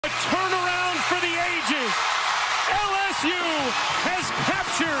turnaround for the ages. LSU has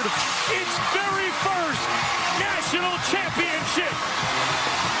captured its very first national championship.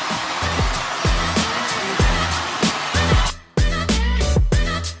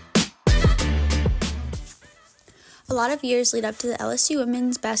 A lot of years lead up to the LSU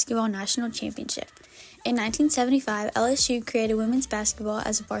Women's Basketball National Championship. In 1975, LSU created women's basketball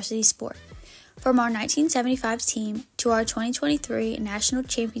as a varsity sport. From our 1975 team to our 2023 National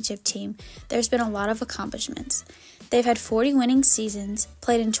Championship team, there's been a lot of accomplishments. They've had 40 winning seasons,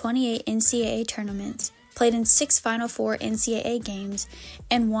 played in 28 NCAA tournaments, played in 6 Final Four NCAA games,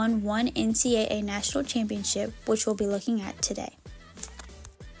 and won 1 NCAA National Championship, which we'll be looking at today.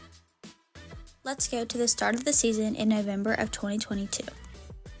 Let's go to the start of the season in November of 2022.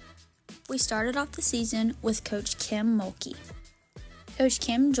 We started off the season with Coach Kim Mulkey. Coach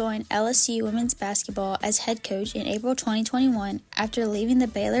Kim joined LSU women's basketball as head coach in April 2021 after leaving the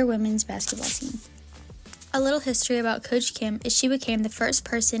Baylor women's basketball team. A little history about Coach Kim is she became the first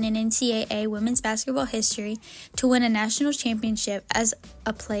person in NCAA women's basketball history to win a national championship as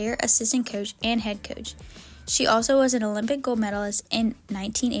a player, assistant coach, and head coach. She also was an Olympic gold medalist in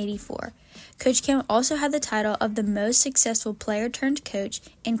 1984. Coach Kim also had the title of the most successful player-turned-coach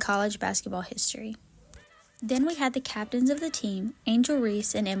in college basketball history. Then we had the captains of the team, Angel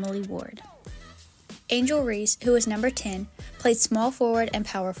Reese and Emily Ward. Angel Reese, who was number 10, played small forward and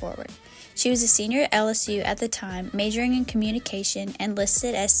power forward. She was a senior at LSU at the time, majoring in communication and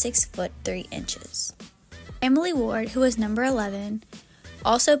listed as 6 foot 3 inches. Emily Ward, who was number 11,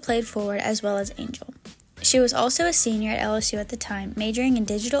 also played forward as well as Angel. She was also a senior at LSU at the time, majoring in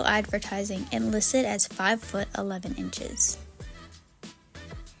digital advertising and listed as 5 foot 11 inches.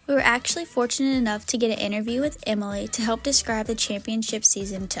 We were actually fortunate enough to get an interview with Emily to help describe the championship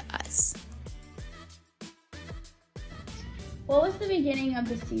season to us. What was the beginning of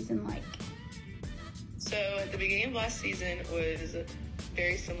the season like? So the beginning of last season was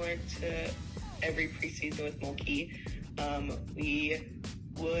very similar to every preseason with Mulkey. We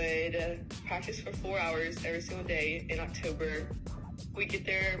would practice for 4 hours every single day in October. We'd get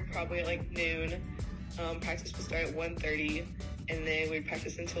there probably at like noon. Practice would start at 1:30, and then we'd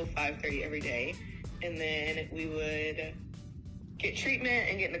practice until 5:30 every day. And then we would get treatment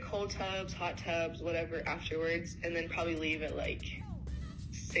and get in the cold tubs, hot tubs, whatever afterwards, and then probably leave at like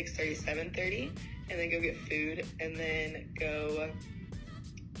 6:30, 7:30, and then go get food, and then go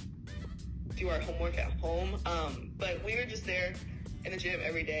do our homework at home. But we were just there in the gym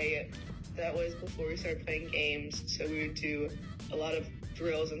every day. That was before we started playing games, so we would do a lot of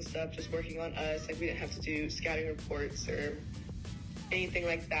drills and stuff, just working on us. Like, we didn't have to do scouting reports or anything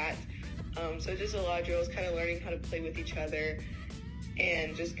like that. So just a lot of drills, kind of learning how to play with each other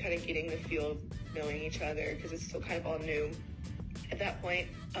and just kind of getting the feel of knowing each other, because it's still kind of all new at that point.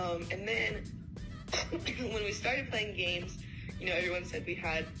 And then when we started playing games, you know, everyone said we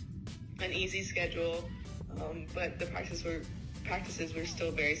had an easy schedule, but the practices were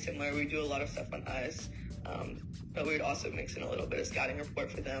still very similar. We do a lot of stuff on us, but we would also mix in a little bit of scouting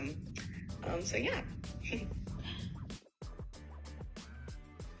report for them. So yeah.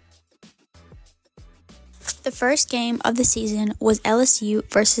 The first game of the season was LSU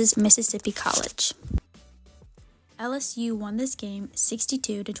versus Mississippi College. LSU won this game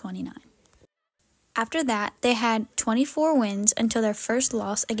 62-29. After that, they had 24 wins until their first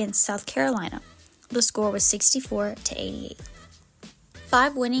loss against South Carolina. The score was 64-88.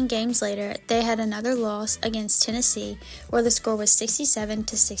 5 winning games later, they had another loss against Tennessee, where the score was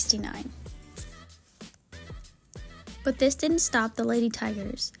 67-69. But this didn't stop the Lady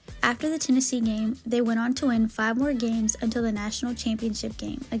Tigers. After the Tennessee game, they went on to win 5 more games until the national championship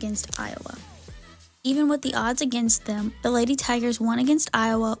game against Iowa. Even with the odds against them, the Lady Tigers won against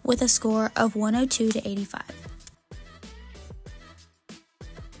Iowa with a score of 102-85.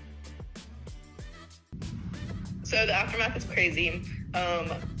 So the aftermath is crazy.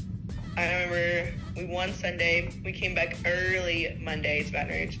 I remember we won Sunday. We came back early Monday to Baton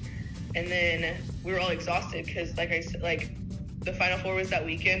Rouge, and then we were all exhausted because, like I said, like the Final Four was that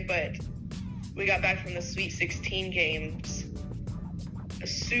weekend, but we got back from the Sweet 16 games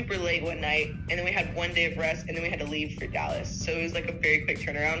super late one night, and then we had 1 day of rest, and then we had to leave for Dallas. So it was like a very quick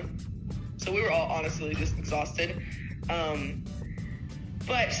turnaround. So we were all honestly just exhausted.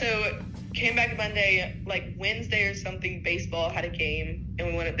 But so came back Monday, like Wednesday or something, baseball had a game,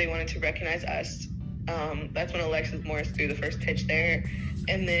 and they wanted to recognize us. That's when Alexis Morris threw the first pitch there.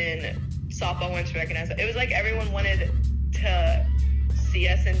 And then softball wanted to recognize us. It was like everyone wanted to see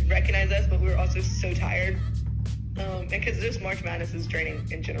us and recognize us, but we were also so tired. Because this March Madness is draining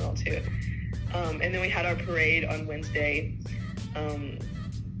in general too. And then we had our parade on Wednesday.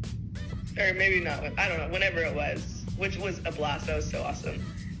 or maybe not, I don't know, whenever it was, which was a blast. That was so awesome.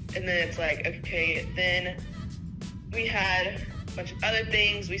 And then it's like, okay, then we had a bunch of other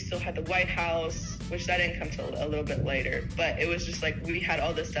things. We still had the White House, which that didn't come till a little bit later, but it was just like, we had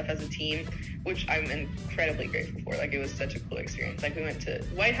all this stuff as a team, which I'm incredibly grateful for. Like, it was such a cool experience. Like, we went to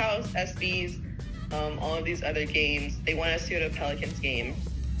White House, SBs, all of these other games. They wanted us to go to a Pelicans game.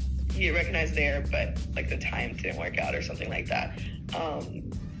 You get recognized there, but like the time didn't work out or something like that.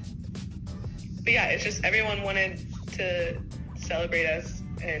 But yeah, it's just everyone wanted to celebrate us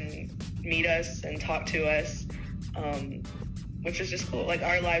and meet us and talk to us, which is just cool. Like,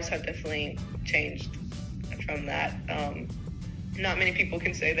 our lives have definitely changed from that. Not many people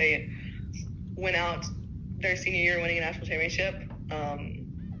can say they went out their senior year winning a national championship.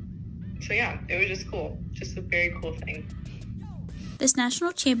 So yeah, it was just cool. Just a very cool thing. This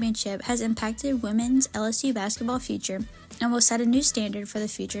national championship has impacted women's LSU basketball future and will set a new standard for the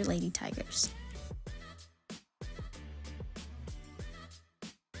future Lady Tigers.